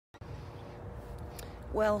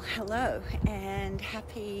Well, hello and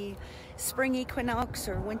happy spring equinox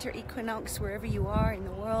or winter equinox wherever you are in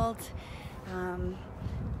the world.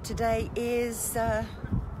 Today is a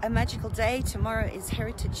magical day. Tomorrow is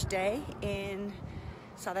Heritage Day in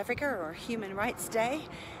South Africa, or Human Rights Day,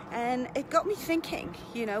 and it got me thinking,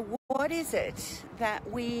 what is it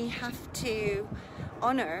that we have to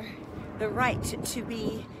honor the right to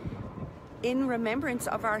be in remembrance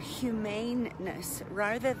of our humaneness,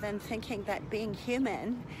 rather than thinking that being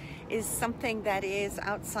human is something that is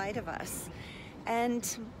outside of us.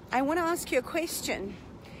 And I want to ask you a question.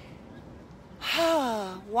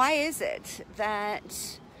 Why is it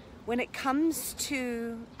that when it comes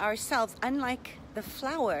to ourselves, unlike the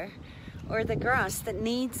flower or the grass that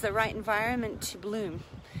needs the right environment to bloom,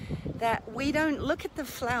 that we don't look at the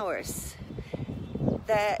flowers,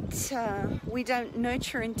 that we don't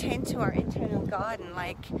nurture and tend to our internal garden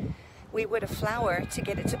like we would a flower to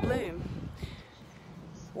get it to bloom?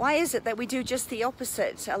 Why is it that we do just the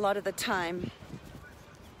opposite a lot of the time?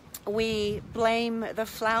 We blame the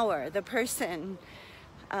flower, the person,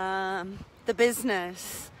 the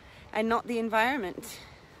business, and not the environment.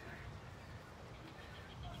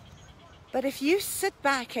 But if you sit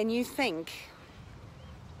back and you think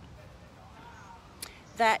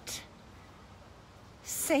that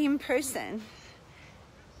same person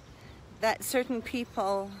that certain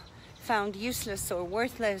people found useless or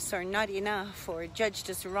worthless or not enough or judged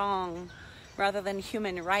as wrong rather than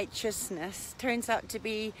human righteousness turns out to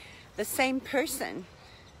be the same person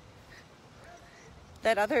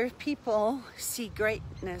that other people see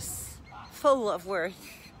greatness, full of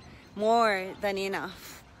worth, more than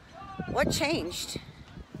enough. What changed?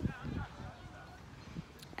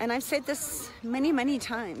 And I've said this many, many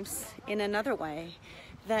times in another way,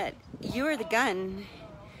 that you're the gun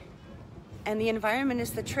and the environment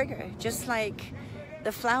is the trigger. Just like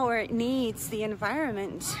the flower needs the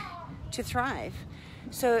environment to thrive.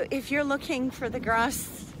 So if you're looking for the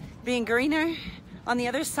grass being greener on the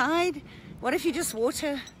other side, what if you just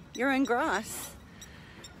water your own grass?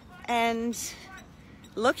 And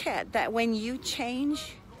look at that, when you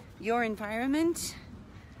change your environment,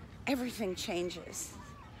 everything changes.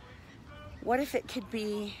 What if it could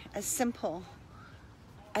be as simple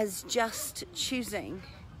as just choosing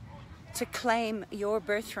to claim your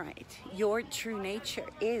birthright? Your true nature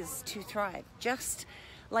is to thrive. Just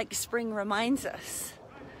like spring reminds us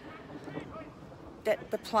that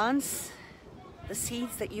the plants, the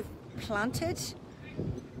seeds that you've planted,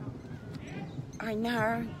 are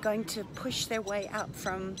now going to push their way out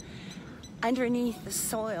from underneath the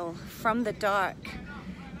soil, from the dark,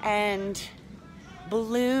 and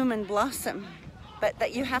bloom and blossom, but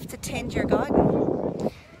that you have to tend your garden.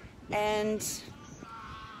 And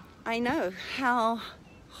I know how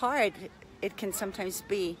hard it can sometimes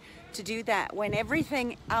be to do that when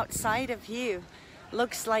everything outside of you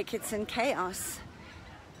looks like it's in chaos.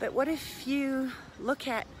 But what if you look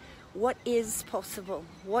at what is possible,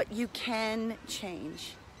 what you can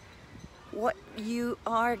change, what you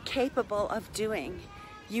are capable of doing?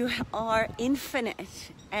 You are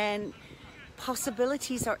infinite, and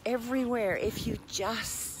possibilities are everywhere if you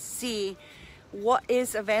just see what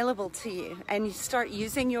is available to you and you start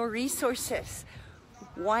using your resources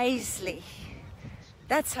wisely.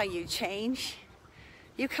 That's how you change.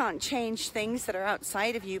 You can't change things that are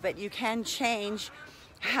outside of you, but you can change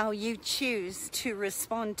how you choose to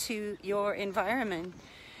respond to your environment.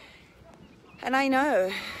 And I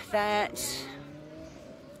know that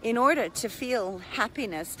in order to feel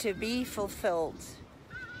happiness, to be fulfilled,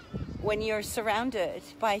 when you're surrounded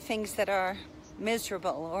by things that are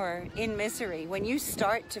miserable or in misery, when you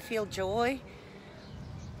start to feel joy,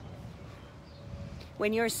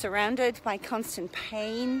 when you're surrounded by constant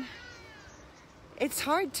pain, it's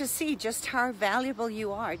hard to see just how valuable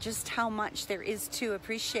you are, just how much there is to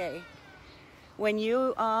appreciate. When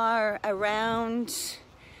you are around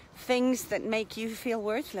things that make you feel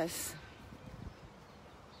worthless.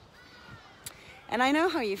 And I know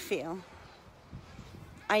how you feel.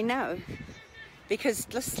 I know, because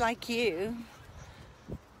just like you,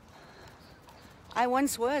 I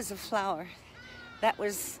once was a flower that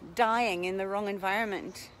was dying in the wrong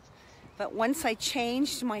environment. But once I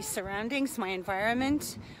changed my surroundings, my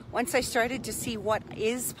environment, once I started to see what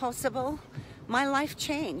is possible, my life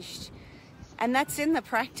changed. And that's in the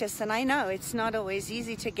practice. And I know it's not always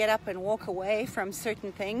easy to get up and walk away from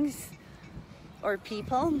certain things or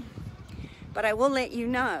people. But I will let you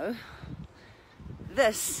know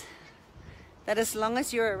this, that as long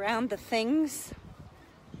as you're around the things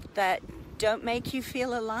that don't make you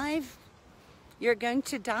feel alive, you're going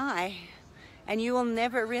to die, and you will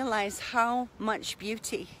never realize how much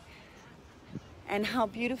beauty and how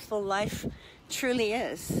beautiful life truly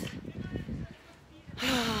is.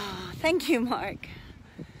 Thank you, Mark.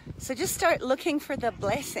 So just start looking for the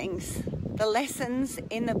blessings, the lessons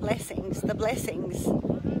in the blessings, the blessings.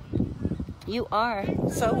 You are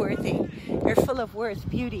so worthy. You're full of worth,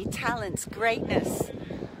 beauty, talents, greatness,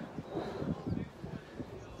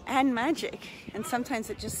 and magic. And sometimes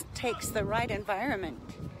it just takes the right environment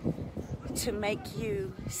to make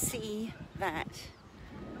you see that.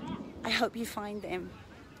 I hope you find them.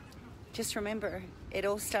 Just remember, it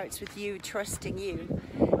all starts with you trusting you,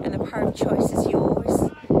 and the power of choice is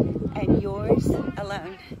yours and yours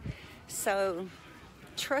alone. So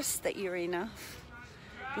trust that you're enough.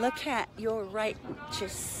 Look at your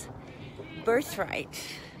righteous birthright,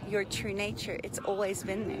 your true nature. It's always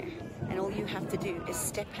been there, and all you have to do is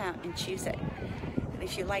step out and choose it. And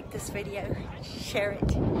if you like this video, share it.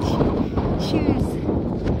 Choose